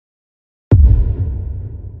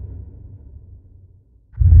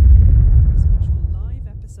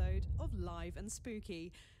live and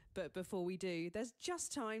spooky. But before we do, there's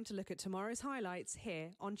just time to look at tomorrow's highlights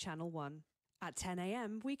here on Channel 1. At 10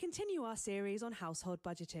 a.m, we continue our series on household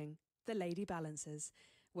budgeting, The Lady Balances,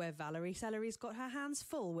 where Valerie Sellery's got her hands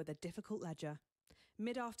full with a difficult ledger.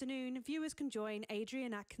 Mid-afternoon, viewers can join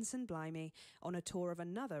Adrian Atkinson Blimey on a tour of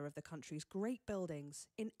another of the country's great buildings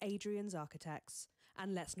in Adrian's Architects.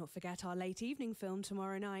 And let's not forget our late evening film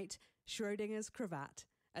tomorrow night, Schrodinger's Cravat,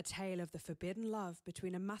 a tale of the forbidden love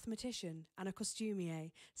between a mathematician and a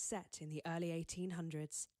costumier set in the early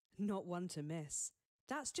 1800s. Not one to miss.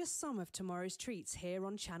 That's just some of tomorrow's treats here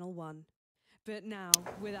on Channel 1. But now,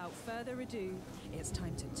 without further ado, it's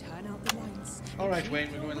time to turn out the lights. All right, Wayne,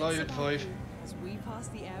 we're going live at 5. As we pass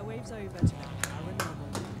the airwaves over to the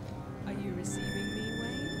paranormal. Are you receiving me,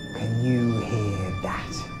 Wayne? Can you hear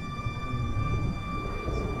that?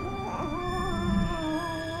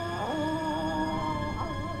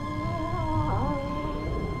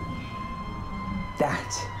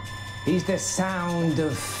 That is the sound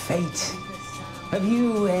of fate. Have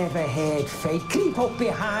you ever heard fate creep up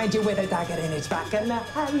behind you with a dagger in its back and a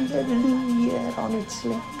hallelujah on its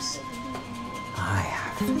lips? I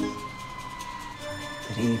have. Good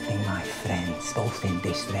evening, my friends, both in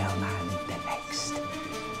this realm and the next.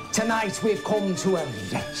 Tonight we've come to a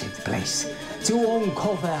wretched place to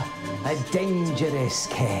uncover a dangerous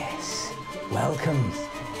case. Welcome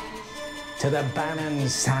to the Bannon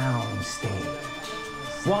soundstage.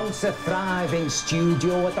 Once a thriving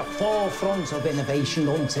studio at the forefront of innovation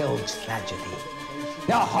until tragedy.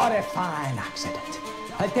 A horrifying accident,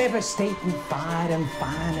 a devastating fire and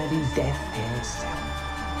finally death herself.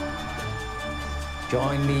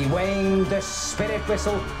 Join me, Wayne, the spirit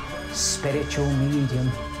whistle, spiritual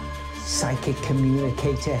medium, psychic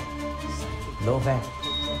communicator, lover,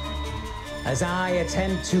 as I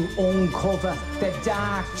attempt to uncover the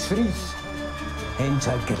dark truth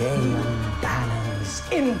into Graham Bannon's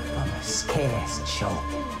infamous case show.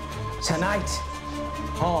 Tonight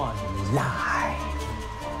on Live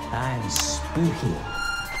and Spooky.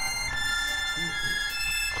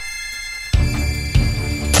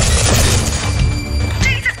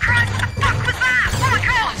 Jesus Christ, what the fuck was that? Oh my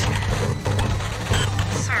god!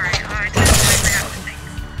 Sorry, I totally react to things.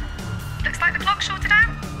 Looks like the clock shorted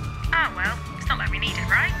out? Oh well, it's not like we need it,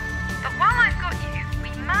 right? But while I've got you,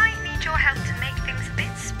 we might need your help to make things a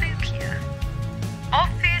bit spookier.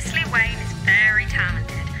 Obviously, Wayne is very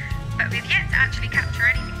talented, but we've yet to actually capture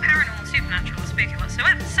anything paranormal, supernatural, or spooky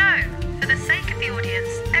whatsoever. So, for the sake of the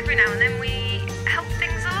audience, every now and then we help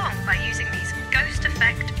things along by using these ghost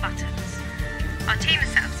effect buttons. Our team has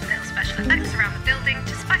set up some little special effects around the building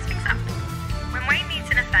to spice things up. When Wayne needs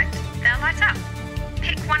an effect, they'll light up.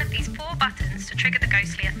 Pick one of these 4 buttons to trigger the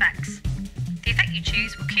ghostly effects. The effect you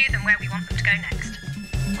choose will cue them where we want them to go next.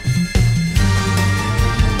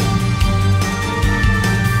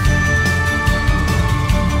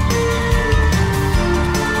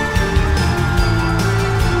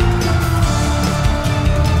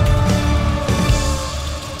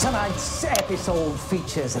 Tonight's episode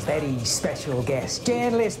features a very special guest,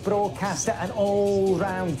 journalist, broadcaster and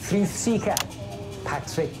all-round truth seeker,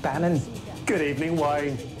 Patrick Bannon. Good evening,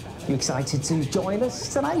 Wayne. You excited to join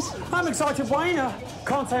us tonight? I'm excited, Wayne.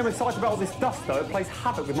 Can't say I'm excited about all this dust, though. It plays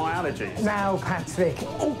havoc with my allergies. Now, Patrick.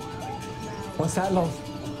 Oh, what's that, love?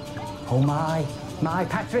 Oh, my,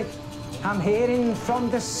 Patrick. I'm hearing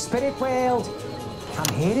from the spirit world.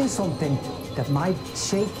 I'm hearing something that might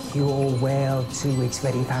shake your world to its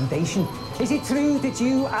very foundation. Is it true that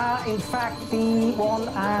you are, in fact, the one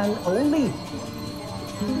and only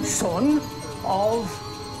son of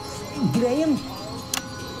Graham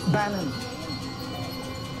Bannon?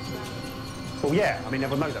 Well, yeah. I mean,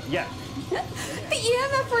 everyone knows that. Yeah. The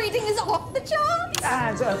EMF reading is off the charts!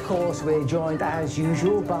 And, of course, we're joined, as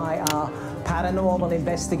usual, by our paranormal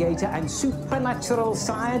investigator and supernatural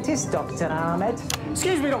scientist, Dr. Ahmed.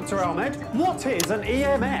 Excuse me, Dr. Ahmed. What is an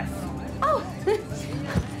EMF? Oh,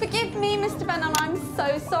 forgive me, Mr. Bannon, I'm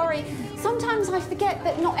so sorry. Sometimes I forget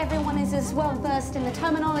that not everyone is as well versed in the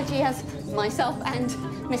terminology as myself and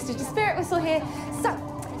Mr. Spirit Whistle here. So,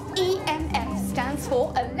 EMF stands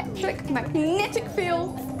for electric magnetic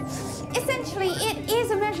field. Essentially, it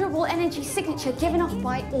is a measurable energy signature given off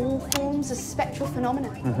by all forms of spectral phenomena.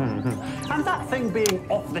 And that thing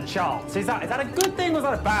being off the charts, is that a good thing or is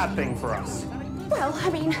that a bad thing for us? Well, I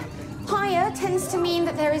mean, higher tends to mean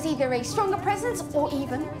that there is either a stronger presence or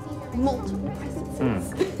even multiple presence.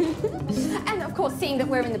 And of course, seeing that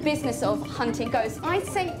we're in the business of hunting ghosts, I'd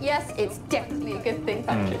say yes, it's definitely a good thing,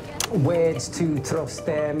 Patrick. Words to trust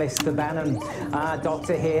there, Mr. Bannon. Our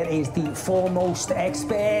doctor here is the foremost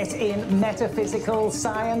expert in metaphysical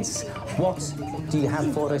science. What do you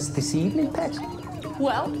have for us this evening, pet?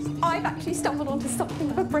 Well, I've actually stumbled onto something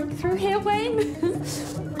of a breakthrough here, Wayne.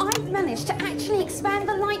 I've managed to actually expand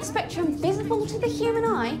the light spectrum visible to the human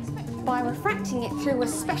eye by refracting it through a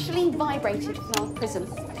specially vibrated valve prism.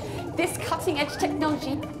 This cutting-edge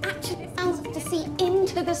technology actually allows us to see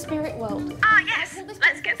into the spirit world. Ah, yes.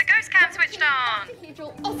 Let's get the ghost cam switched on.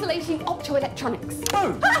 Octahedral oscillating optoelectronics.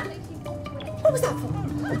 Oh! Ah! What was that for?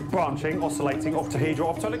 Branching, oscillating,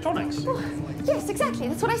 octahedral optoelectronics. Oh, yes, exactly.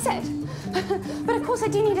 That's what I said. But of course, I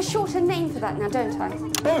do need a shorter name for that now, don't I?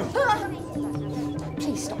 Oh!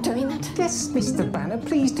 Please stop doing that. Yes, Mr. Bannon,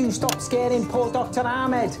 please do stop scaring poor Dr.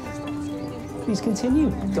 Ahmed. Please continue,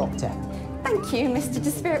 Doctor. Thank you, Mr.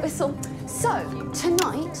 Spirit Whistle. So,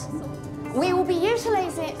 tonight, we will be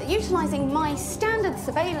utilising my standard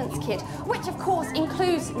surveillance kit, which of course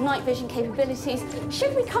includes night vision capabilities,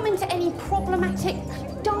 should we come into any problematic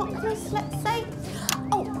darkness, let's say.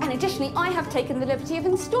 Oh, and additionally, I have taken the liberty of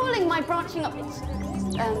installing my branching up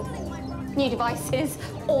new devices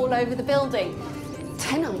all over the building.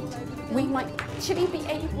 Tonight, we might actually be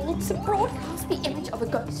able to broadcast the image of a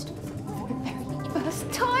ghost for the very first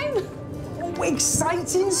time. Oh,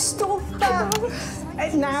 exciting stuff, that.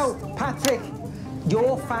 Now, Patrick,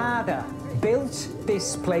 your father built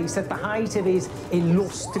this place at the height of his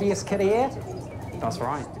illustrious career. That's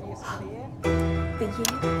right. The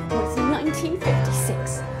year was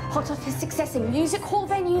 1956. Hot off his success in music hall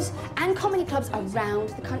venues and comedy clubs around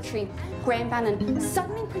the country, Graham Bannon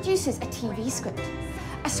suddenly produces a TV script.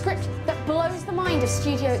 A script that blows the mind of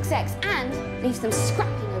studio execs and leaves them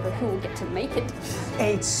scrapping over who will get to make it.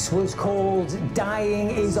 It was called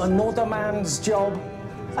Dying is Another Man's Job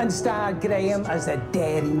and starred Graham as the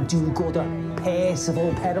daring do-gooder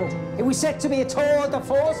Percival Peril. It was set to be a tour de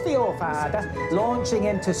force for your father, launching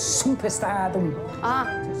him to superstardom. Ah,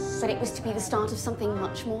 but it was to be the start of something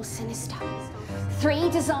much more sinister. 3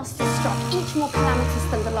 disasters struck, each more calamitous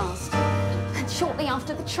than the last. And shortly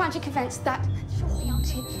after the tragic events that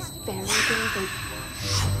haunted this very building,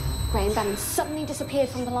 Graham Bannon suddenly disappeared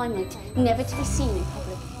from the limelight, never to be seen in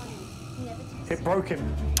public again. It broke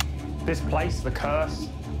him. This place, the curse.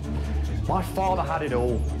 My father had it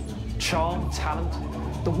all. Charm, talent,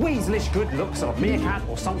 the weaselish good looks of a meerkat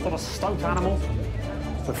or some sort of stunt animal.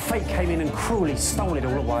 But fate came in and cruelly stole it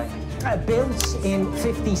all away. Built in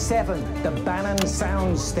 '57, the Bannon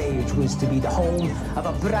soundstage was to be the home of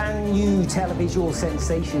a brand new televisual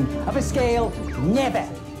sensation of a scale never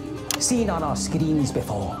seen on our screens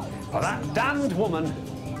before. But that damned woman...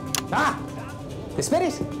 Ah! The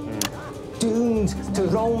spirit! Doomed to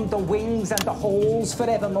roam the wings and the halls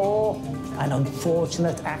forevermore. An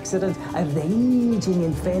unfortunate accident, a raging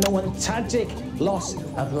inferno, and tragic loss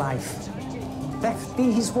of life. Left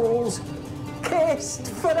these walls cursed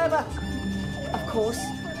forever. Of course,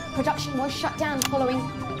 production was shut down following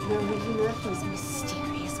Marie Murphy's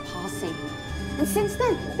mysterious passing. And since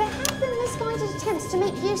then, there have been misguided attempts to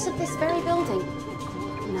make use of this very building.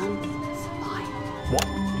 None survived. What?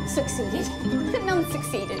 Succeeded. None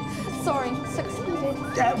succeeded. Sorry, succeeded.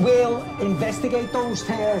 We'll investigate those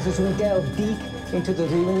tales as we delve deep into the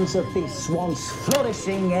ruins of this once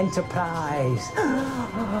flourishing enterprise.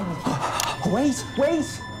 Wait,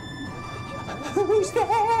 wait! Who's there?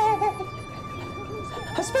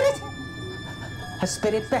 A spirit? A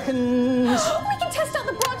spirit beckons. We can test out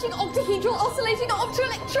the branching octahedral oscillating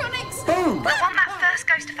optoelectronics. Boom! We'll want that first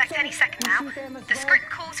ghost effect any second now. The script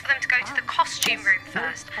calls for them to go to the costume room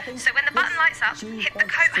first. So when the button lights up, hit the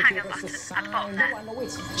coat hanger button at the bottom there.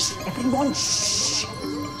 Shh, everyone, shh!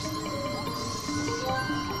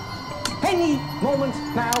 Any moment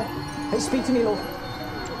now. Hey, speak to me, love.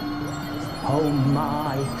 Oh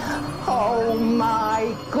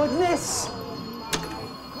my goodness!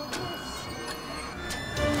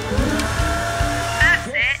 That's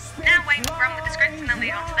it. Now Wayne will run with the script and they'll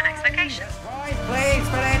move on to the next location. Right, please,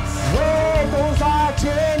 spirits. Where does our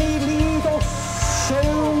journey lead us?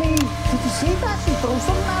 Show me. Did you see that? She threw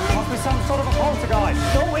something at me. Must be some sort of a poltergeist.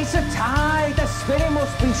 No, it's a tide. The spirit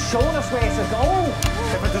must be showing us where to go.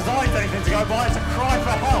 If it designs anything to go by, it's a cry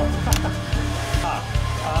for help.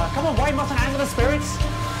 Come on, Wayne mustn't hang with the spirits.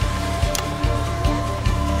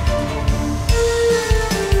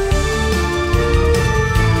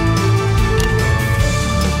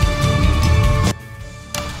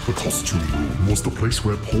 The costume room was the place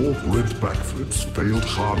where Paul Red Backflip's failed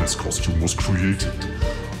harness costume was created.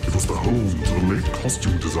 It was the home to the late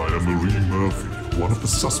costume designer Marie Murphy. one of the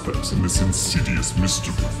suspects in this insidious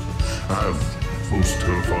mystery. And, most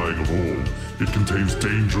terrifying of all, it contains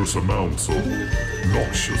dangerous amounts of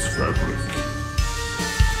noxious fabric.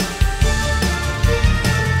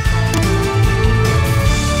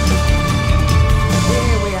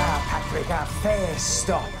 Here we are, Patrick, our first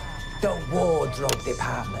stop, the wardrobe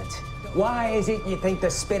department. Why is it you think the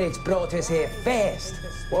spirits brought us here first?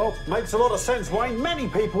 Well, makes a lot of sense, Wayne. Many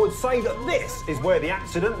people would say that this is where the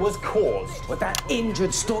accident was caused. With that injured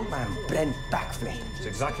stuntman, Brent Backflip. That's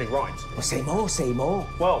exactly right. Well, say more, say more.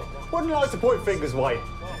 Well, wouldn't like to point fingers, Wayne.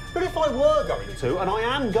 But if I were going to, and I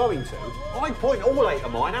am going to, I'd point all 8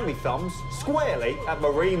 of mine and my thumbs squarely at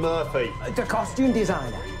Marie Murphy. The costume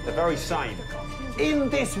designer. The very same. In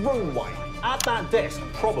this room, Wayne, at that desk,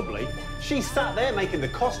 probably, she sat there making the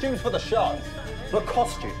costumes for the show. The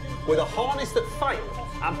costume with a harness that failed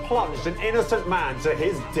and plunged an innocent man to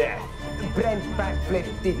his death. Brent Backflip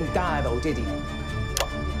didn't die, though, did he?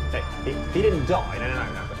 He didn't die,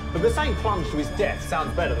 no. But saying plunged to his death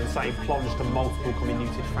sounds better than saying plunged to multiple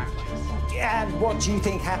comminuted fractures. And what do you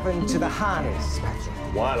think happened to the harness, Patrick?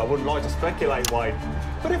 Well, I wouldn't like to speculate, Wayne.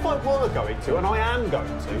 But if I were going to, and I am going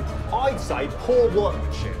to, I'd say poor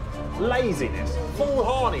workmanship, laziness,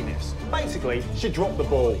 foolhardiness. Basically, she dropped the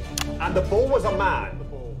ball. And the ball was a man.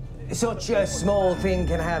 Such a small thing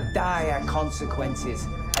can have dire consequences.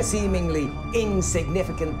 A seemingly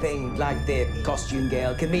insignificant thing like the costume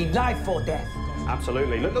girl can mean life or death.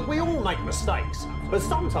 Absolutely. Look, we all make mistakes. But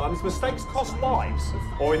sometimes mistakes cost lives.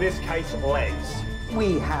 Or in this case, legs.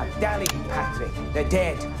 We have dallied, Patrick. The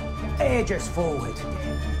dead. Urge us forward.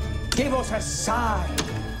 Give us a sign.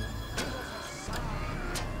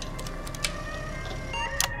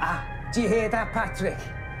 Do you hear that, Patrick?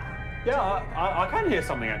 Yeah, I can hear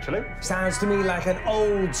something, actually. Sounds to me like an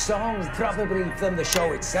old song, probably from the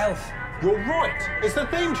show itself. You're right. It's the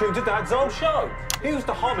theme tune to Dad's old show. He used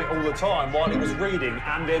to hum it all the time while he was reading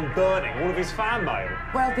and then burning all of his fan mail.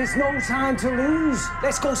 Well, there's no time to lose.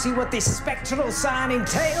 Let's go see what this spectral sign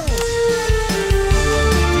entails.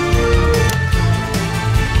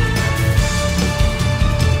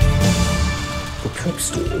 The prop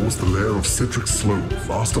store was the lair of Cedric Sloan,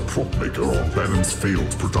 master prop maker on Bannon's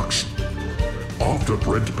failed production. After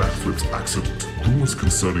Brent Backflip's accident, rumours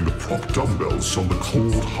concerning the prop dumbbells shone the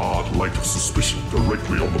cold, hard light of suspicion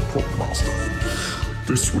directly on the prop master.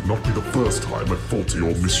 This would not be the first time a faulty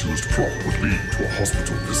or misused prop would lead to a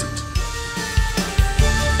hospital visit.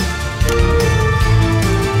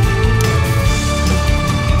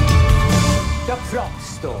 The prop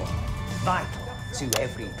store, vital to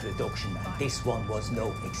every production, and this one was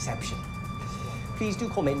no exception. Please do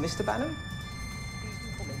come in, Mr. Bannon.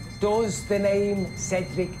 Does the name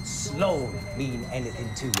Cedric Sloan mean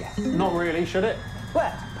anything to you? Not really, should it?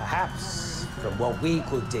 Well, perhaps. From what we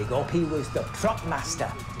could dig up, he was the prop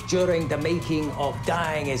master during the making of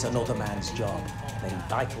Dying is Another Man's Job. A very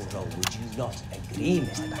vital role, would you not agree,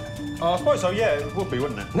 Mr. Bannon? I suppose so, yeah, it would be,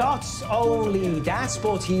 wouldn't it? Not only that,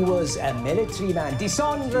 but he was a military man,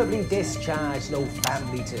 dishonourably discharged, no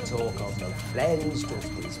family to talk of, no friends, just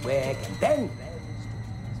his work, and then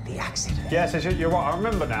the accident. Yes, you're right, I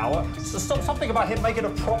remember now. Something about him making a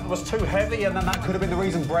prop that was too heavy, and then that could have been the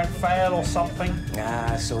reason Brent failed or something.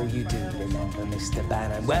 Ah, so you do remember, Mr.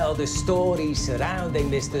 Bannon. Well, the stories surrounding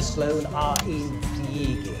Mr. Sloan are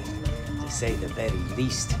intriguing, to say the very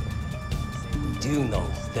least. We do know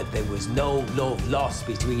that there was no love lost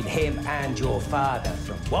between him and your father.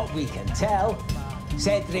 From what we can tell,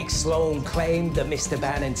 Cedric Sloan claimed that Mr.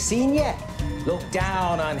 Bannon Sr. looked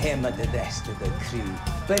down on him and the rest of the crew,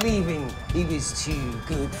 believing he was too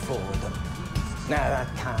good for them. Now,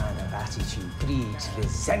 that kind of attitude breeds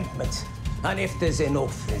resentment. And if there's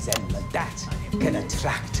enough resentment, that can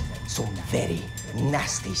attract some very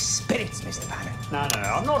nasty spirits, Mr. Bannon. No,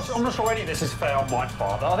 I'm not sure any of this is fair on my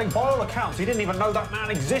father. I think by all accounts, he didn't even know that man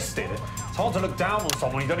existed. It's hard to look down on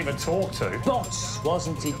someone you don't even talk to. But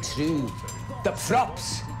wasn't it true? The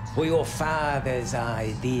props were your father's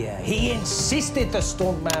idea. He insisted the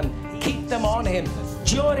stuntman keep them on him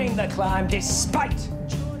during the climb, despite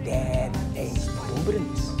their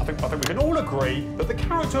encumbrance. I think we can all agree that the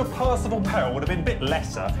character of Percival Peril would have been a bit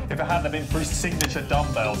lesser if it hadn't been for his signature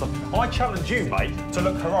dumbbells. I challenge you, mate, to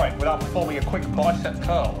look heroic without performing a quick bicep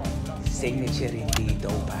curl. Signature indeed,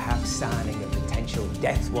 though, perhaps signing a potential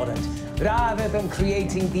death warrant rather than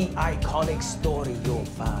creating the iconic story your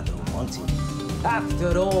father wanted.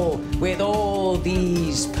 After all, with all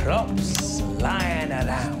these props lying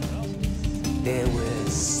around, there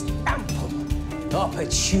was ample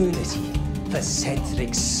opportunity for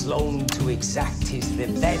Cedric Sloan to exact his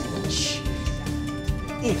revenge.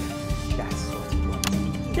 If that's what he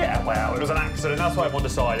wanted. Yeah, play out. It was an accident. That's what everyone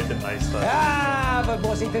decided, didn't they? So. Ah, but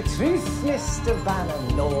was it the truth, Mr.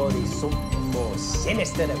 Bannon, or is something more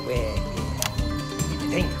sinister at work here? I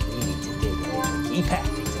think we need to dig a little deeper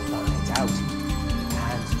to find out.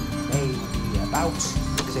 And maybe about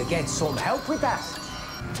to get some help with that.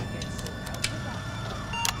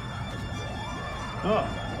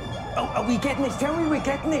 Oh. Oh, are we getting this? Tell me we're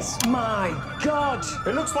getting this. My God.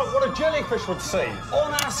 It looks like what a jellyfish would see.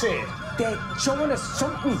 On acid. They're showing us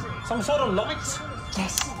something. Some sort of light?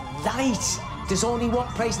 Yes, light. There's only one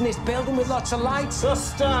place in this building with lots of lights. The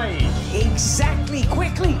stage. Exactly.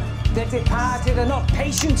 Quickly. The departed are not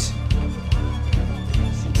patient.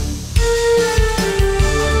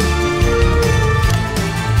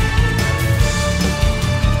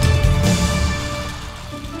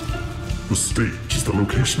 The stage is the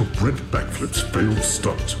location of Brent Backflip's failed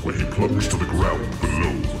stunt where he plunged to the ground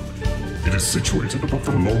below. It is situated above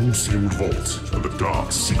the long-sealed vault and the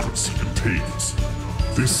dark secrets it contains.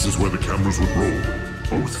 This is where the cameras would roll,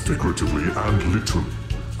 both figuratively and literally,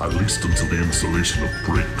 at least until the installation of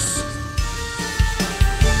brakes.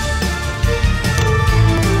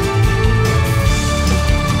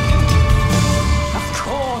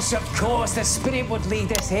 Of course, the spirit would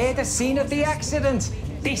lead us here, the scene of the accident.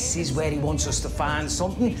 This is where he wants us to find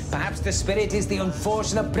something. Perhaps the spirit is the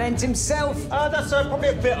unfortunate Brent himself. That's probably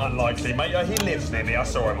a bit unlikely, mate. He lives near me. I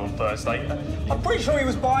saw him on Thursday. I'm pretty sure he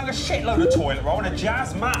was buying a shitload of toilet roll and a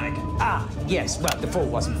jazz mag. Ah, yes. Well, the fall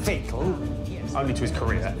wasn't fatal. Only to his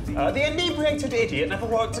career. The inebriated idiot never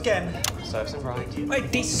worked again. Serves him right. Well,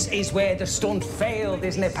 this is where the stunt failed,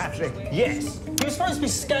 isn't it, Patrick? Yes. He was supposed to be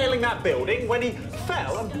scaling that building when he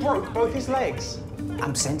fell and broke both his legs.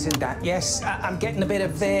 I'm sensing that, yes. I'm getting a bit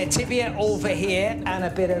of tibia over here and a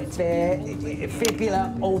bit of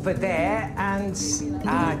fibula over there and,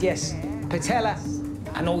 yes, patella.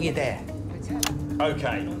 I know you're there.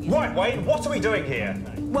 OK. Right, Wayne, what are we doing here?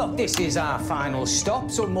 Well, this is our final stop,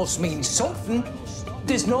 so it must mean something.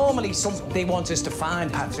 There's normally something they want us to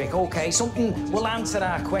find, Patrick, OK? Something will answer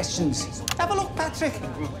our questions. Have a look, Patrick.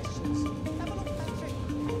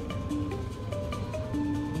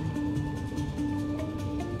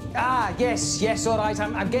 Ah, yes, all right.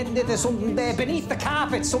 I'm getting that there's something there beneath the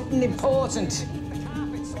carpet, something important.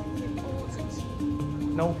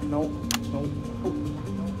 No.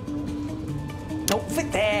 Over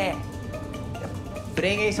there.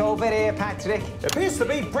 Bring it over here, Patrick. It appears to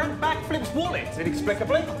be Brent Backflip's wallet,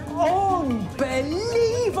 inexplicably. Unbelievable!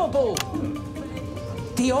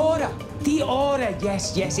 The aura,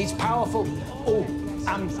 yes, it's powerful. Oh,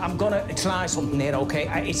 I'm gonna try something here, OK?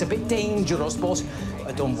 It's a bit dangerous, but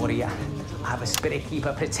don't worry, I have a spirit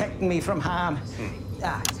keeper protecting me from harm.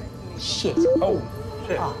 Shit. Oh,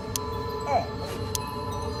 shit.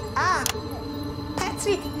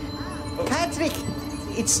 Patrick,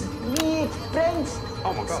 it's me, Brent.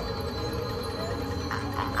 Oh, my God.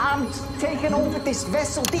 I'm taking over this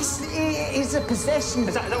vessel. This is a possession.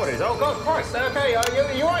 Is that what it is? Oh, God, Christ. OK, you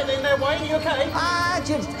all right in there, Wayne? You OK?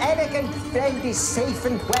 Your elegant friend is safe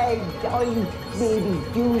and well. I'm maybe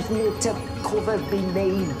using it to cover my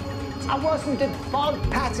name. I wasn't at fault,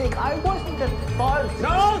 Patrick. I wasn't at fault.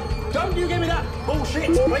 No! Don't you give me that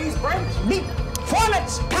bullshit, please, Brent. Me wallet,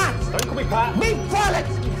 Pat! Don't call me Pat. Me wallet!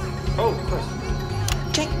 Oh, Chris.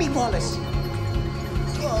 Check me wallet.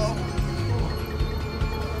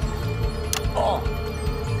 Oh.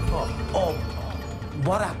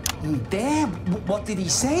 What happened there? What did he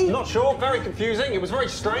say? Not sure. Very confusing. It was very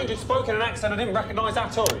strange. It spoke in an accent I didn't recognise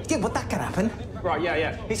at all. Yeah, but that can happen. Right,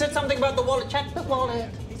 yeah. He said something about the wallet. Check the wallet.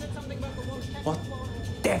 What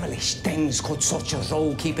devilish things could such a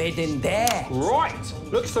rogue keep hidden there? Right.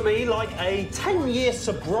 Looks to me like a 10-year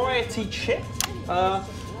sobriety chip.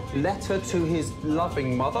 Letter to his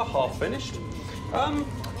loving mother, half finished.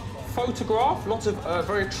 Photograph, lots of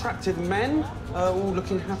very attractive men, all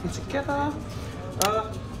looking happy together.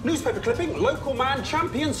 Newspaper clipping, local man,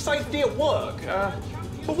 champion safety at work.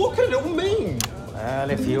 But what can it all mean? Well,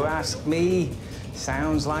 if you ask me,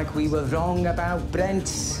 sounds like we were wrong about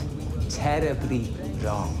Brent. Terribly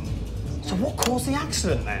wrong. So what caused the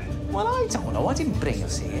accident then? Well, I don't know. I didn't bring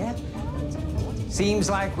us here. Seems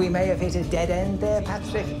like we may have hit a dead end there,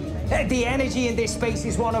 Patrick. The energy in this space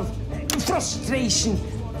is one of frustration.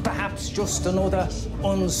 Perhaps just another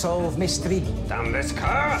unsolved mystery. Damn this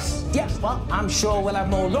curse! Yeah, well, I'm sure we'll have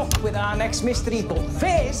more luck with our next mystery. But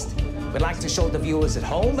first, we'd like to show the viewers at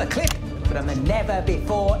home a clip from a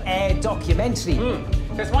never-before-aired documentary.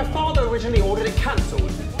 Because my father originally ordered it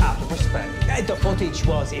cancelled, out of respect. The footage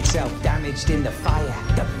was itself damaged in the fire.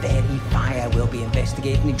 The very fire we'll be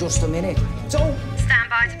investigating in just a minute. So... Stand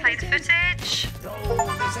by to play the footage.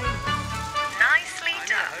 Nicely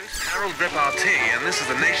done. Harold Repartee, and this is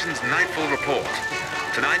the nation's Nightfall Report.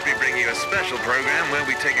 Tonight we bring you a special program where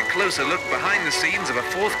we take a closer look behind the scenes of a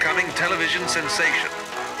forthcoming television sensation.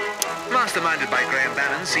 Masterminded by Graham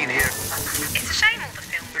Bannon, seen here. It's a shame all the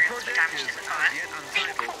film rooms were damaged in the fire.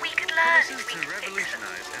 Think what we could learn if we To could fix them.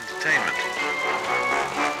 revolutionize entertainment.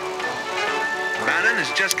 Bannon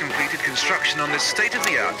has just completed construction on this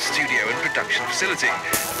state-of-the-art studio and production facility.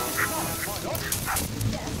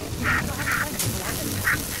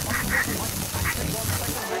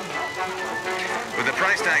 With the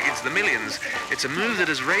price tag into the millions, it's a move that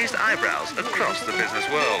has raised eyebrows across the business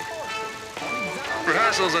world.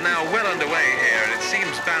 Rehearsals are now well underway here, and it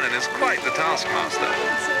seems Bannon is quite the taskmaster.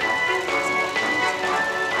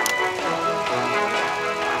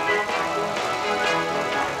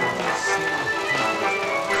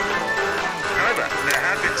 However, there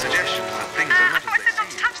have been suggestions that things are I not thought I as said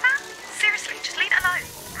not to touch that. Seriously, just leave it alone.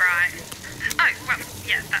 Right. Oh, well,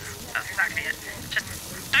 yeah, that's exactly it. Just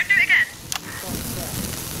don't do it again.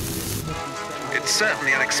 It's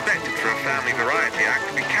certainly unexpected for a family variety act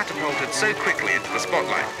to be catapulted so quickly into the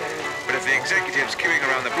spotlight. But if the executive's queuing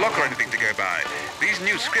around the block or anything to go by, these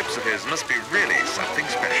new scripts of his must be really something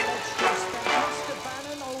special. Mr.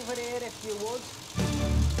 Bannon, over there, if you would.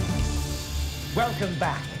 Welcome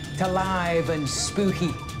back to live and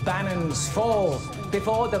spooky Bannon's Fall.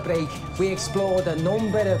 Before the break, we explored a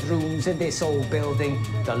number of rooms in this old building,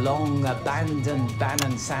 the long-abandoned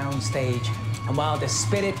Bannon soundstage. And while the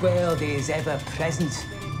spirit world is ever present,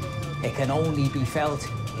 it can only be felt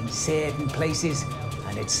in certain places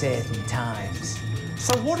and at certain times.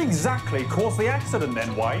 So what exactly caused the accident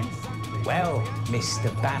then, Wayne? Well,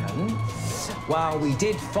 Mr. Bannon, while we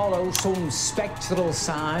did follow some spectral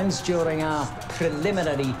signs during our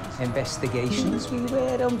preliminary investigations, we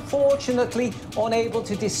were unfortunately unable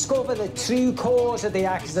to discover the true cause of the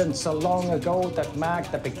accident so long ago that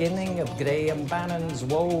marked the beginning of Graham Bannon's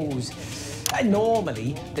woes.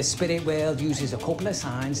 Normally, the spirit world uses a couple of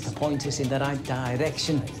signs to point us in the right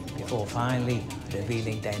direction before finally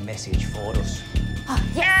revealing their message for us.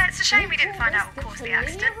 Yeah, it's a shame we didn't find out what caused the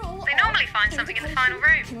accident. They normally find something in the final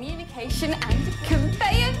room. Communication and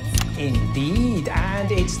conveyance. Indeed,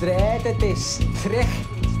 and it's there that this trick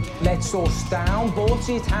lets us down, but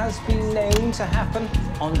it has been known to happen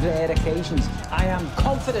on rare occasions. I am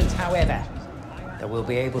confident, however, that we'll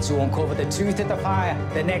be able to uncover the truth of the fire,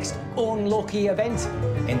 the next unlucky event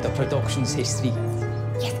in the production's history.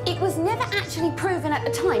 Yes, it was never actually proven at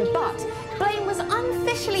the time, but blame was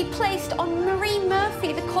unofficially placed on Marie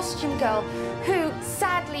Murphy, the costume girl, who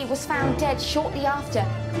sadly was found dead shortly after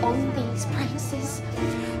on these premises.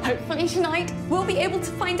 Hopefully tonight we'll be able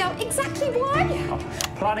to find out exactly why.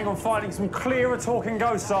 Planning on finding some clearer talking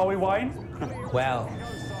ghosts, are we, Wayne? Well,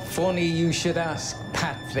 funny you should ask,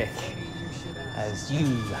 Patrick, as you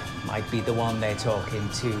might be the one they're talking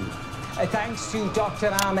to. Thanks to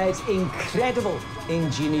Dr. Ahmed's incredible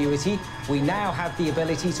ingenuity, we now have the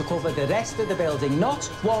ability to cover the rest of the building, not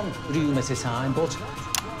one room at a time, but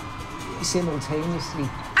simultaneously.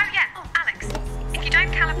 Oh yeah, Alex, if you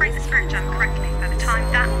don't calibrate the spirit jam correctly by the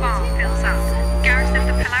time that bar fills up, Gareth says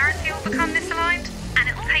the polarity will become misaligned, and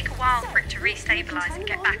it'll take a while for it to restabilise and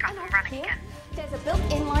get back up and running again. There's a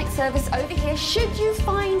built-in light service over here should you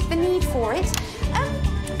find the need for it.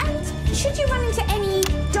 And should you run into any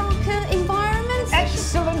darker environments?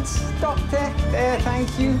 Excellent, Doctor.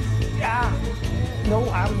 Thank you. No,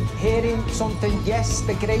 I'm hearing something. Yes,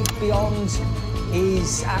 the great beyond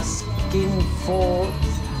is asking for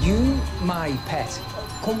you, my pet.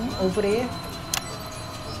 Come over here.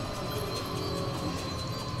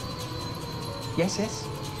 Yes, yes.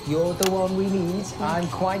 You're the one we need. I'm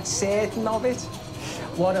quite certain of it.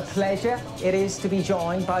 What a pleasure it is to be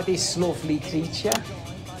joined by this lovely creature.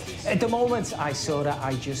 At the moment I saw her,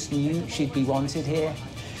 I just knew she'd be wanted here.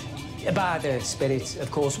 By the spirit,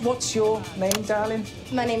 of course. What's your name, darling?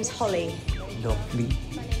 My name's Holly. Lovely.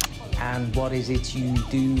 And what is it you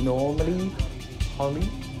do normally, Holly?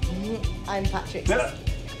 I'm Patrick's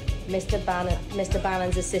Mr.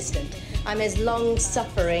 Bannon's assistant. I'm his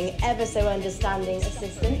long-suffering, ever so understanding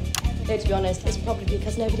assistant. Though, to be honest, it's probably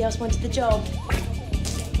because nobody else wanted the job.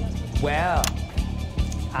 Well,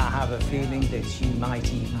 I have a feeling that you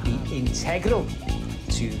might even be integral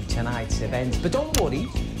to tonight's event. But don't worry,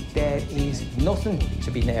 there is nothing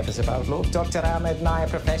to be nervous about. Look, Dr. Ahmed and I are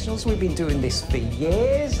professionals. We've been doing this for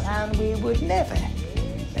years, and we would never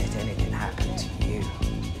let anything happen to you.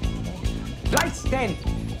 Right, then.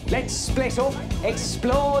 Let's split up,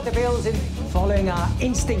 explore the building, following our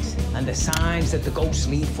instincts and the signs that the ghosts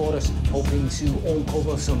leave for us, hoping to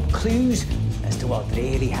uncover some clues as to what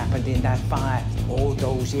really happened in that fire all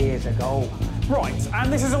those years ago. Right,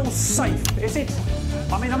 and this is all safe, is it?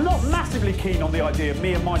 I mean, I'm not massively keen on the idea of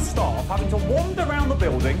me and my staff having to wander around the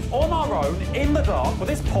building on our own, in the dark, with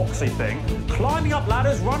this poxy thing, climbing up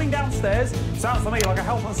ladders, running downstairs. Sounds to me like a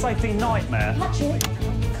health and safety nightmare. Patrick,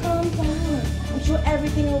 calm down. I'm sure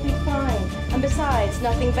everything will be fine. And besides,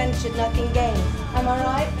 nothing ventured, nothing gained. Am I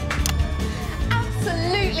right?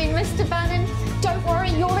 Absolutely, Mr. Bannon. Don't worry,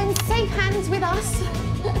 you're in safe hands with us.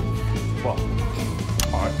 Well,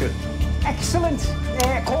 all right, good. Excellent.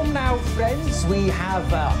 Come now, friends. We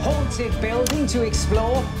have a haunted building to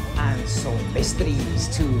explore and some mysteries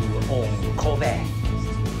to uncover.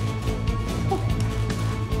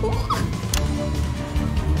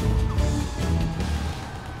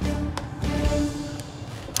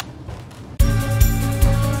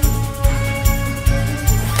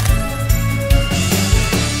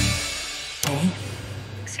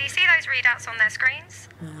 So you see those readouts on their screens?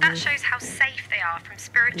 That shows how safe they are from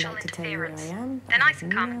spiritual interference. They're nice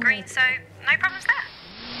and calm and green, so no problems there.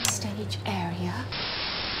 Stage area.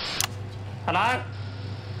 Hello?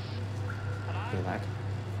 You're back.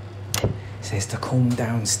 Says to come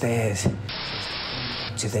downstairs.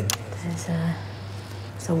 To the...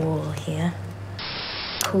 There's a wall here.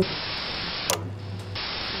 Cool.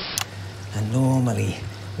 And normally,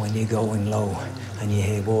 when you're going low and you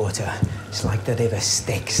hear water, it's like the river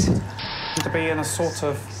Styx. To be in a sort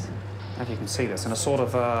of, I don't know if you can see this, in a sort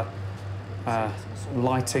of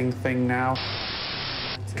lighting thing now.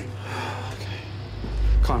 Okay.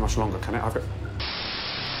 Can't much longer, can it? I've got...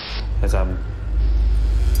 There's, can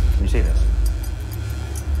you see this?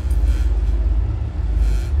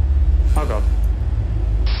 Oh, God.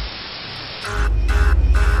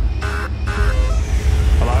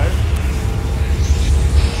 Hello?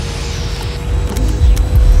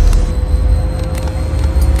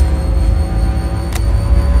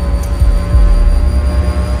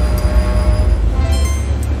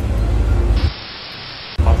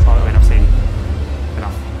 I've seen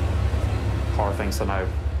enough horror things to know.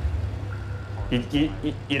 You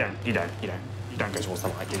don't go towards the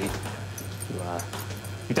light, do you?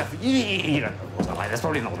 You definitely, you don't go towards the light. That's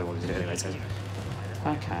probably not what they want to do anyway, so.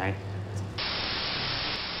 Okay.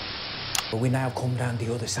 But we now come down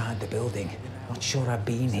the other side of the building. Not sure I've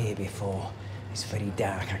been here before. It's very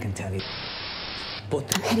dark, I can tell you. But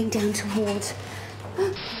I'm heading down towards...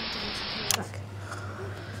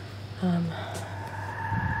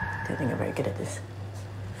 Don't think I'm very good at this.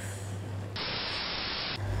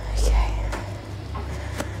 Okay.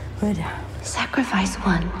 We're down. Sacrifice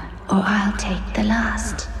one, or I'll take the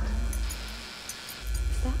last.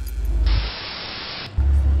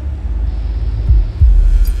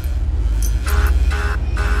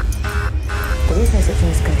 There is no such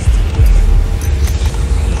thing as ghosts.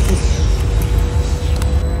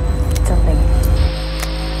 Something.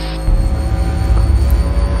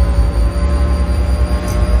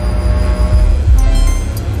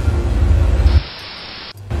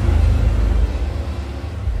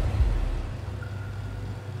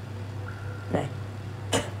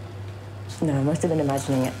 No, I must have been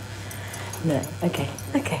imagining it. No, okay.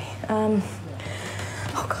 Oh,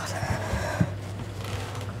 God.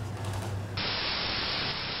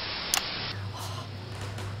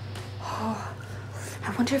 I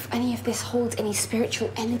wonder if any of this holds any spiritual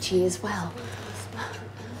energy as well.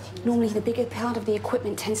 Normally, the bigger part of the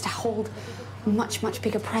equipment tends to hold much, much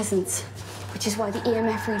bigger presence, which is why the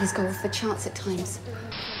EMF readers go off the charts at times.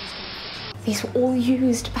 These were all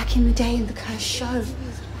used back in the day in the Curse show.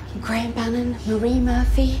 Graham Bannon, Marie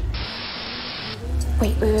Murphy.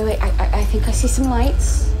 Wait. I think I see some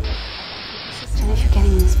lights. I don't know if you're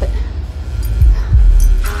getting this, but...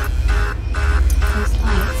 those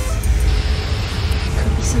lights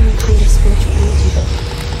could be some kind of spiritual energy, but...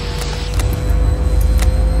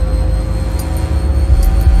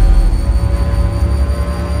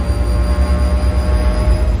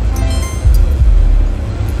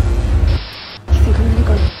 I think I'm gonna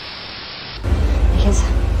go... because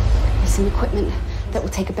there's some equipment that will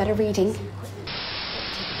take a better reading.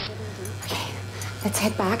 Okay, let's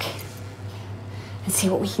head back and see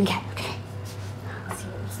what we can get, okay?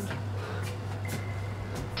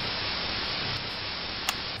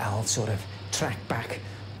 I'll sort of track back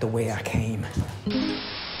the way I came.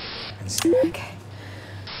 Okay.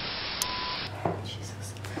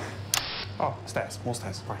 Jesus. Oh, stairs, more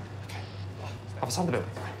stairs. Right, okay. Other side of the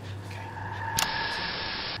building.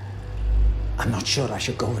 Right, I'm not sure I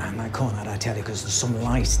should go around that corner, I tell you, because there's some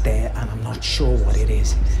light there and I'm not sure what it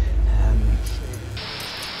is.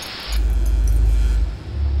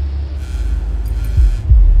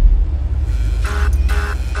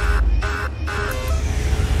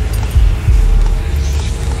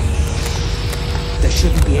 There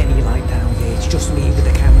shouldn't be any light down there, it's just me with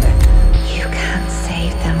the camera. You can't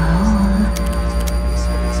save them all.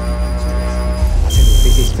 I tell you,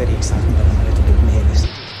 this is very exciting, but I'm a little bit nervous.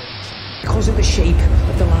 Because of the shape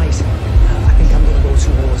of the light, I think I'm going to go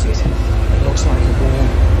towards it. It looks like a warm,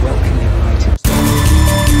 welcoming light.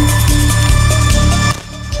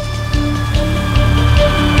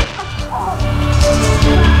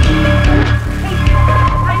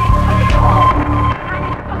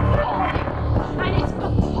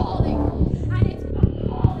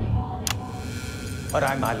 All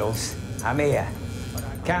right, my loves, I'm here.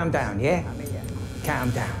 Calm down, yeah?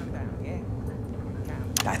 Calm down.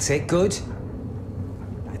 That's it, good?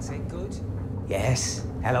 That's it, good? Yes,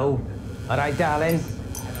 hello. All right, darling.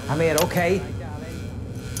 I'm here, okay?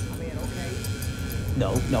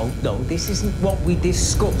 No, this isn't what we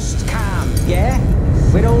discussed. Calm, yeah?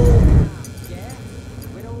 We're all...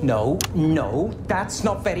 No, that's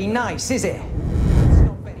not very nice, is it?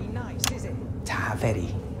 Ta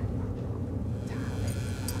very.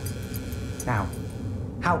 Now,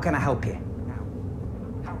 how can I help you?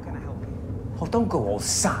 Oh, don't go all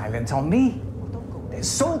silent on me.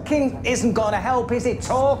 Sulking isn't gonna help, is it?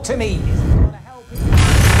 Talk to me.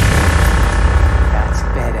 That's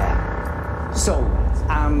better. So,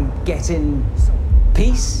 I'm getting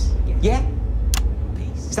peace? Yeah?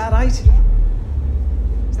 Is that right?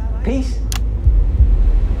 Peace?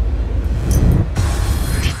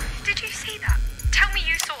 Did you see that? Tell me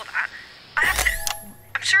you saw that.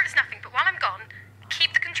 I'm sure it's nothing, but while I'm gone,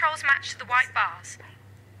 keep the controls matched to the white bars.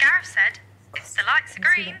 Gareth said, if the lights are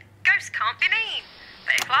green, ghosts can't be mean.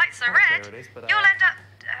 But if lights are red, you'll end up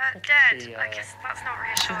dead. I guess that's not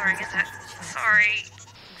reassuring, is it? Sorry.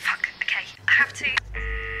 Fuck, okay, I have to...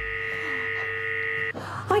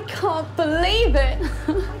 I can't believe it.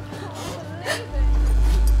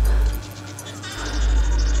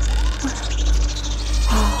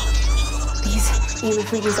 Oh, these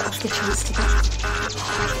EMF readings are off the charts to get.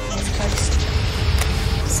 It's close.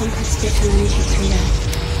 Some kind of spiritual energy through there.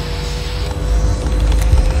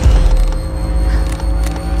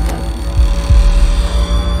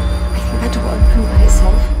 That door opened by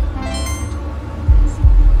itself.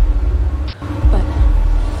 But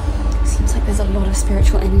it seems like there's a lot of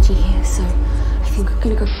spiritual energy here, so I think we're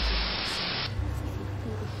gonna go.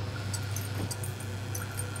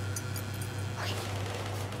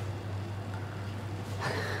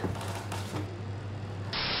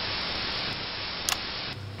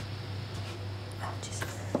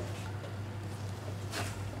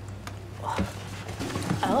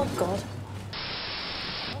 Oh God.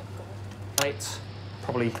 It's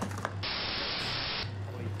probably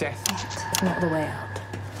death. Not the way out.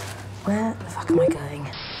 Where the fuck am I going?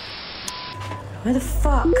 Where the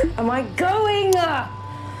fuck am I going?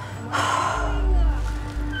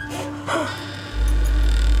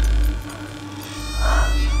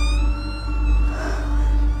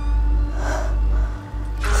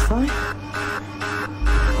 It's fine.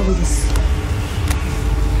 Probably just...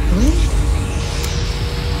 Really?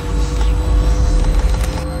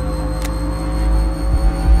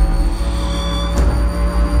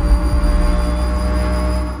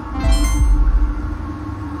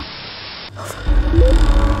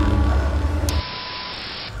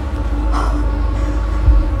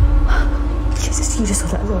 You just saw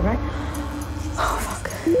that door, right? Oh,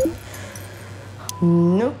 fuck.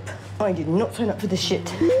 Nope. I did not sign up for this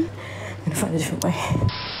shit. I'm gonna find a different way.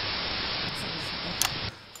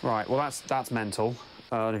 Right, well, that's mental.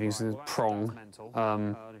 I don't know if you can see the prong.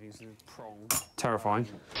 Terrifying.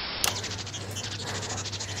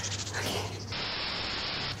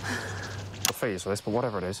 I'll fees for this, but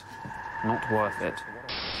whatever it is, not worth it.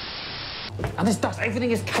 And this dust,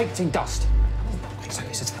 everything is caked in dust.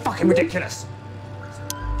 It's fucking ridiculous.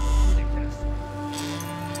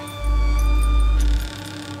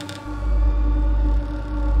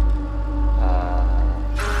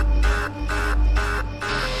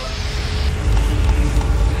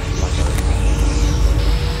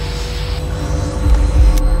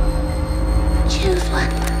 Choose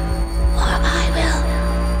one, or I will.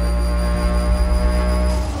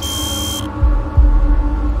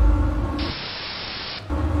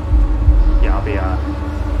 Yeah, I'll be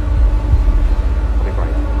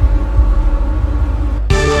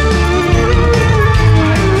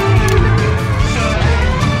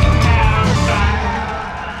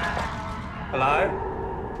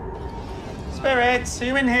Spirits, are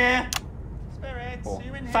you in here? Spirits, or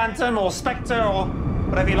phantom, or spectre, or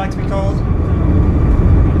whatever you like to be called.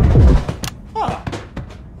 Oh,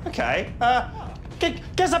 okay.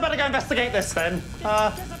 Guess I better go investigate this then.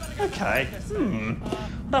 Okay.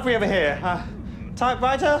 What have we over here?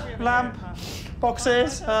 Typewriter, lamp,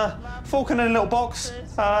 boxes, Falcon in a little box,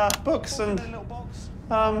 books and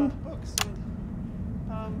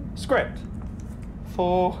script.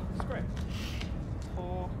 For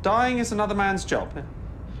dying is another man's job.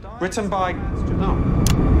 Written by. Oh.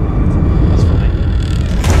 That's funny.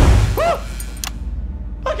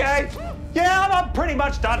 Okay. Yeah, I'm pretty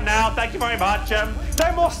much done now. Thank you very much. No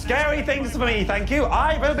more scary things for me, thank you.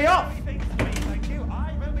 I will be off.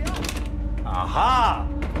 Aha!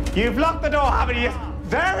 You've locked the door, haven't you?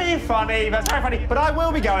 Very funny. That's very funny. But I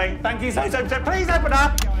will be going. Thank you so. Please open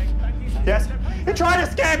up. Yes. You're trying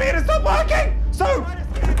to scare me and it's not working. So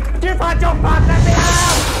you've had your fun. Let me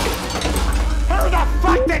out. Who the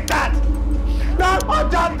fuck did that? No, I'm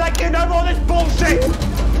done. Thank you. No more of this bullshit.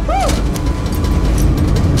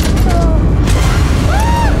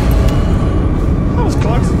 That was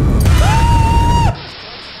close.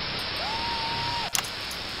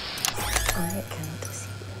 I cannot see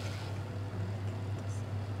anything.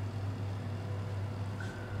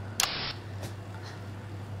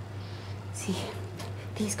 See,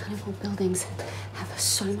 these kind of old buildings have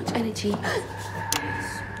so much energy.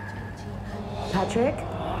 Patrick?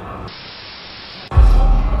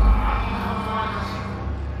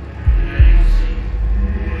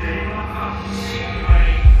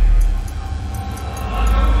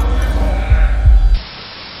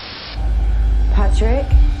 Patrick?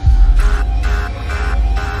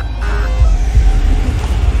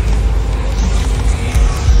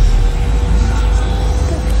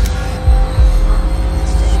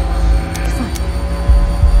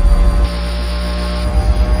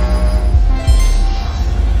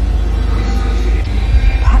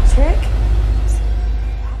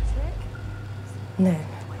 No.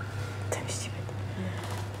 Don't be stupid.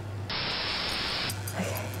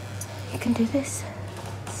 Okay. You can do this.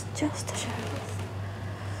 It's just a show.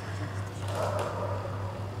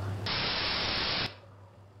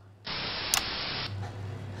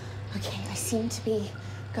 Okay, I seem to be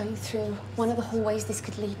going through one of the hallways this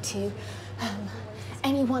could lead to.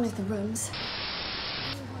 Any one of the rooms.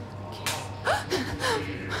 Okay,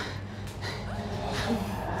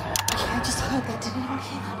 I just heard that. Did anyone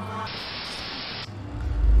hear that?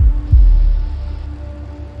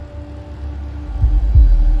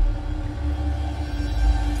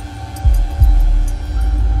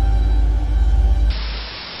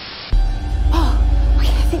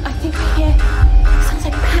 I think I hear. Sounds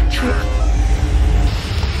like Patrick.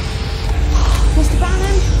 Mr.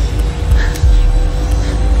 Bannon?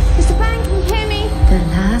 Mr. Bannon, can you hear me? The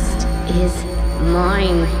last is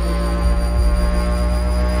mine.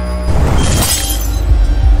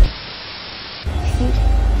 I think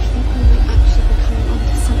we might actually be coming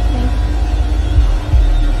onto something.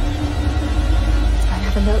 Let's go and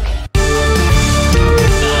have a look.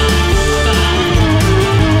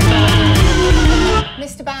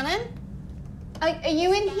 Mr. Bannon? Are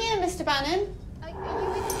you in here, Mr. Bannon? Are you in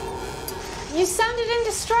here? You sounded in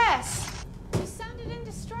distress. You sounded in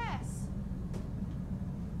distress.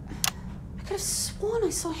 I could have sworn I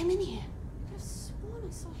saw him in here. I could have sworn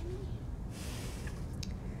I saw him in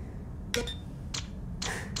here.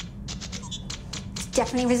 There's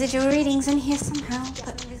definitely residual readings in here somehow,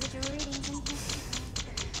 but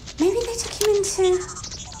maybe they took him into...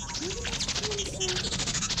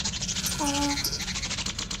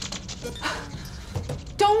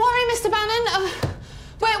 Don't worry, Mr. Bannon.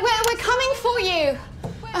 We're coming for you.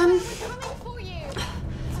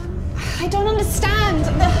 I don't understand.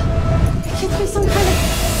 There could be some kind of...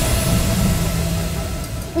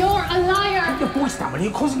 You're a liar. Keep your voice down, will you?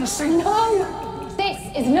 You're causing a scene. No, this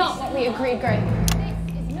is not what we agreed, Greg.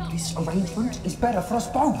 This arrangement is better for us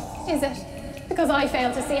both. Is it? Because I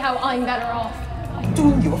fail to see how I'm better off. I'm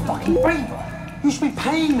doing you a fucking favour. You should be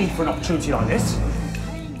paying me for an opportunity like this.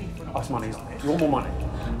 That's money, isn't it? You want more money?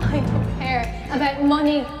 I don't care about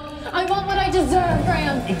money. I want what I deserve,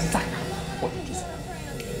 Graham. Exactly what you deserve.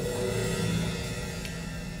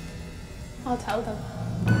 I'll tell them.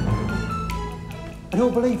 And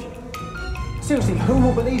who'll believe you? Seriously, who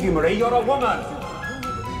will believe you, Marie? You're a woman.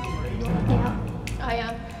 Yeah, I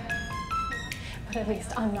am. But at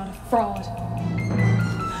least I'm not a fraud.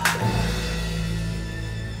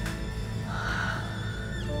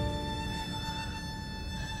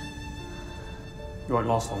 You won't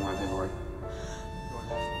last long around here, Marie.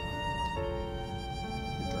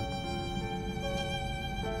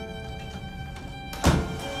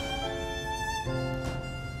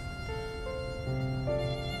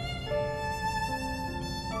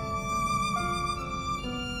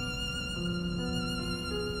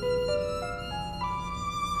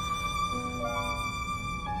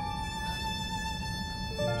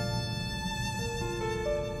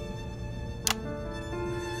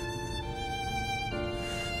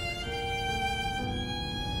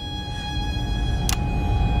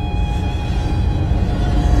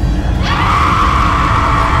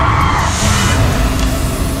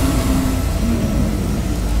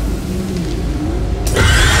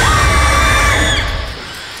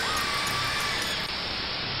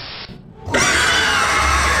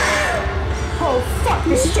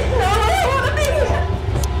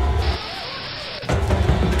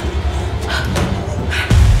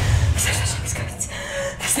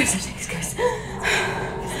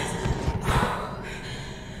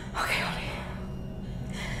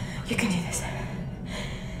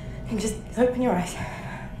 eyes.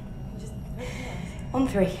 On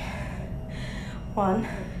 3. 1,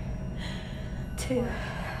 2,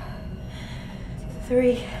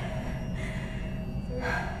 3.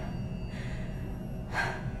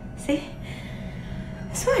 See?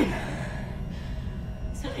 It's fine.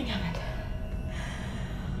 It's nothing happened.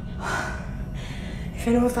 If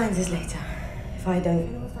anyone finds us later, if I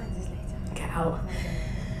don't get out,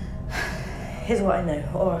 here's what I know,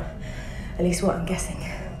 or at least what I'm guessing.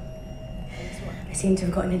 I seem to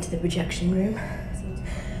have gotten into the projection room.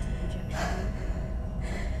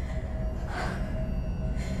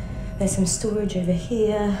 There's some storage over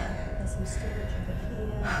here.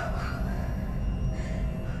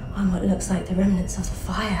 And what looks like the remnants of the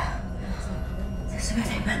fire. This is where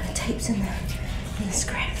they burnt the tapes and the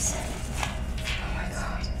scripts. Oh my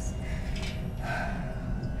God.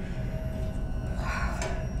 Wow.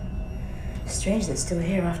 Strange that it's still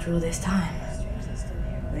here after all this time.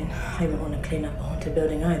 I mean, I don't want to clean up a haunted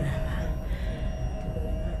building either.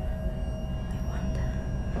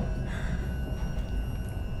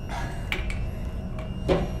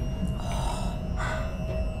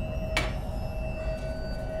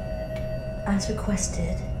 As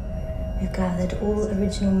requested, we've gathered all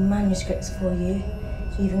original manuscripts for you,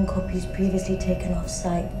 even copies previously taken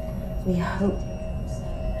off-site. We hope...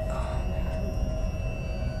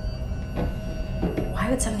 Why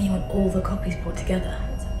would somebody want all the copies brought together?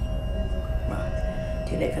 Well,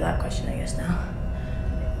 too late for that question, I guess, now.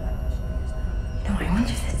 You know, I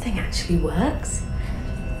wonder if this thing actually works.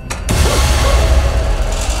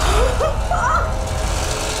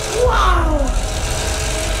 Wow!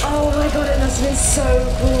 Oh my God, it must have been so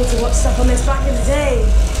cool to watch stuff on this back in the day.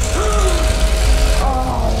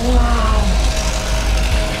 Oh, wow.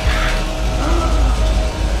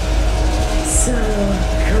 So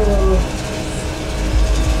cool.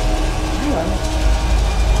 Hang on.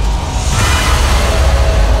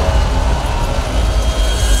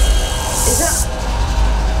 Is that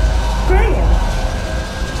Graham?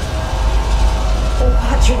 Or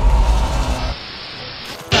Patrick?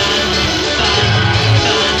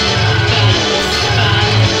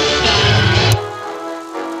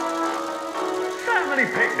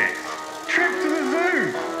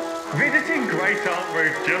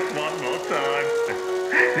 Just one more time.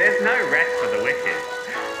 There's no rest for the wicked.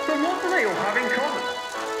 But what do they all have in common?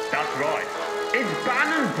 That's right. It's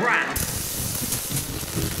Bannon brand.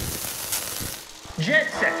 Jet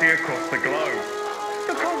setting across the globe.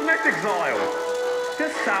 The cosmetics aisle. The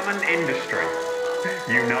salmon industry.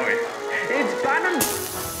 You know it. It's Bannon.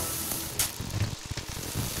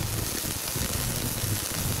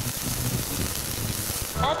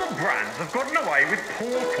 Other brands have gotten away with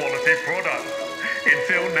poor quality products.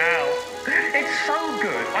 Until now. It's so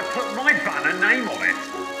good, I put my Bannon name on it.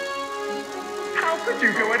 How could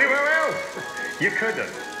you go anywhere else? You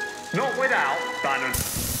couldn't. Not without Bannon.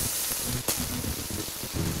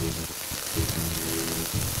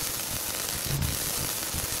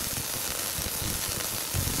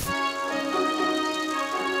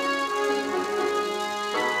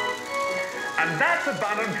 And that's a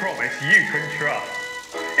Bannon promise you can trust.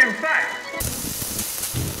 In fact,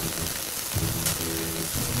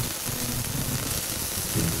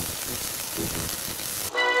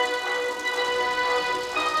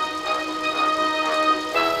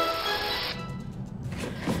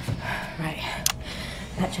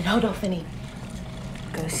 that should hold off any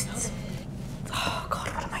ghosts. Oh God,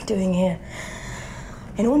 what am I doing here?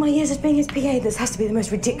 In all my years as being his PA, this has to be the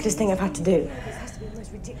most ridiculous thing I've had to do.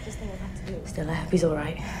 Still, I hope he's all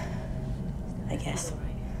right. I guess.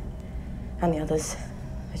 And the others.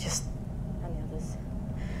 I just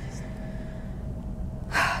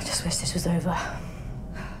wish this was over.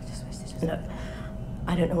 Look,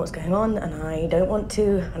 I don't know what's going on, and I don't want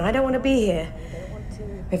to be here.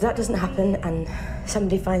 If that doesn't happen, and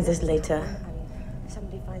somebody finds this later,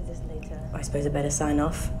 I suppose I better sign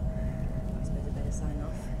off.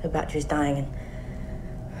 The battery's dying,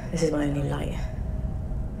 and this is my only light.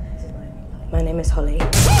 My name is Holly.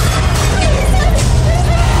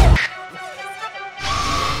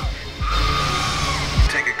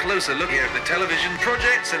 Take a closer look here at the television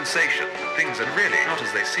project sensation. Things are really not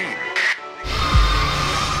as they seem.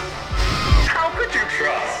 How could you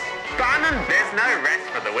trust? Bannon, there's no rest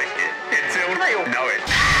for the wicked until they all know it.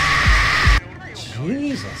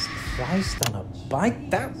 Jesus Christ on a bike,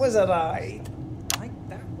 that was a ride.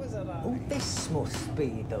 Oh, this must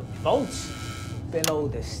be the vaults below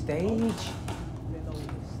the stage.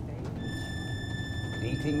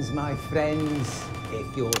 Greetings, my friends.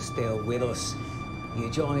 If you're still with us, you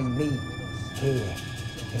join me here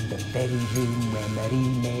in the very room where Marie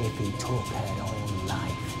Murphy took her own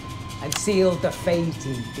life. and sealed the fate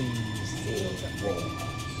in these sealed walls.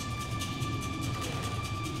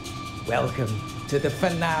 Welcome to the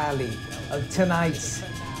finale of tonight's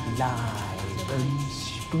Live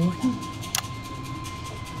Unspoken.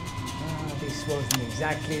 This wasn't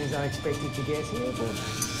exactly as I expected to get here, but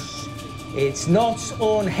it's not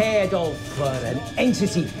unheard of for an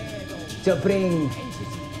entity to bring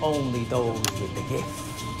only those with the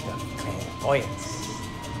gift of clairvoyance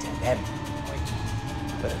to them.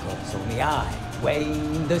 But of course, only I,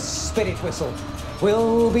 Wayne the Spirit Whistle,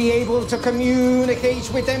 will be able to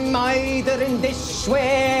communicate with them either in this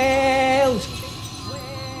world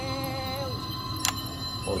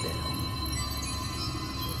or their own.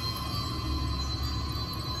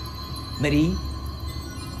 Marie?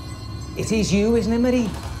 It is you, isn't it, Marie?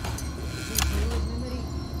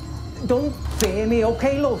 Don't fear me,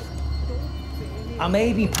 okay, love? I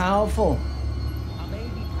may be powerful,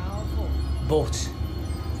 but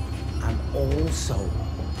I'm also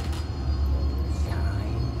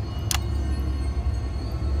kind.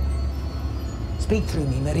 Speak through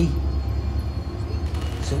me, Marie,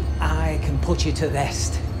 so I can put you to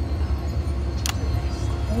rest.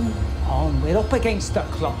 Come on, we're up against the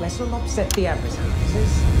clock. Let's not upset the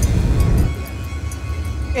advertisers.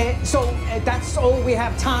 So that's all we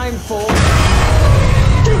have time for.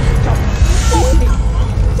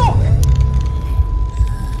 Fuck!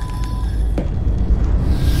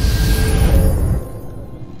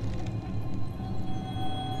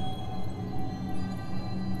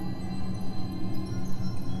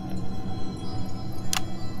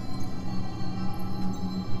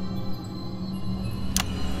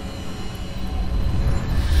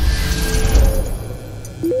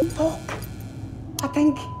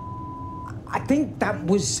 I think that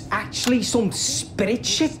was actually some spirit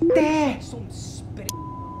shit there.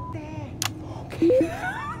 Okay.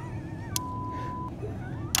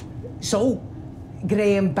 So,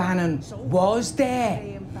 Graham Bannon was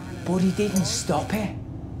there, but he didn't stop it.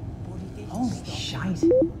 Holy shite.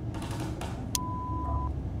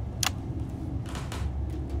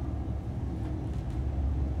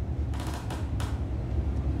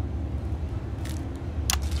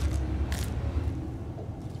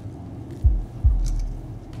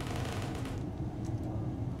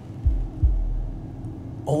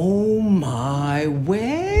 Oh my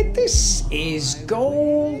word, this is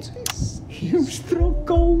gold. You struck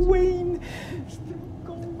gold, Wayne.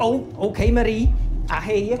 Oh, okay, Marie. I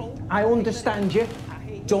hear you. I understand you.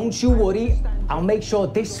 Don't you worry. I'll make sure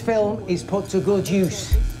this film is put to good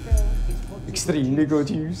use. Extremely good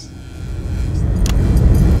use.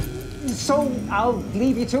 So, I'll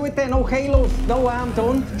leave you to it then, okay, love? No harm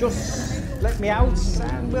done. Just let me out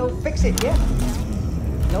and we'll fix it, yeah?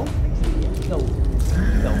 No? No.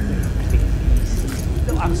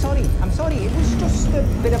 No, I'm sorry. It was just a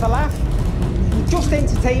bit of a laugh. Just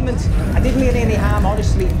entertainment. I didn't mean any harm,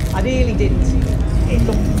 honestly. I really didn't.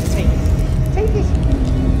 Look, take it. Take it.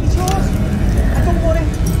 It's yours. And don't worry.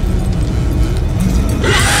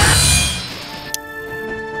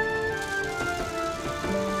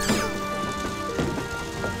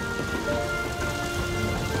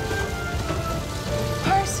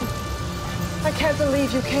 Percy, I can't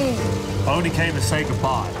believe you came. I only came to say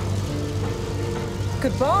goodbye.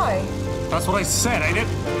 Goodbye? That's what I said, ain't it?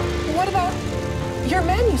 What about your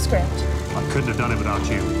manuscript? I couldn't have done it without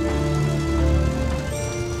you.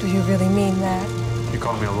 Do you really mean that? You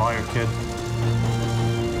call me a liar, kid?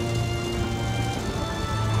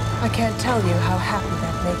 I can't tell you how happy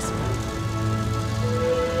that makes me.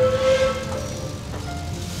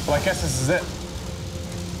 Well, I guess this is it.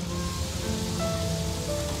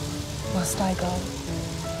 Must I go?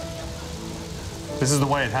 This is the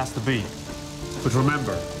way it has to be. But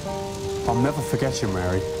remember, I'll never forget you,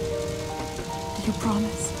 Mary. Do you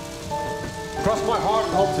promise? Cross my heart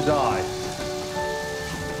and hope to die.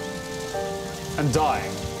 And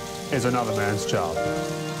dying is another man's job.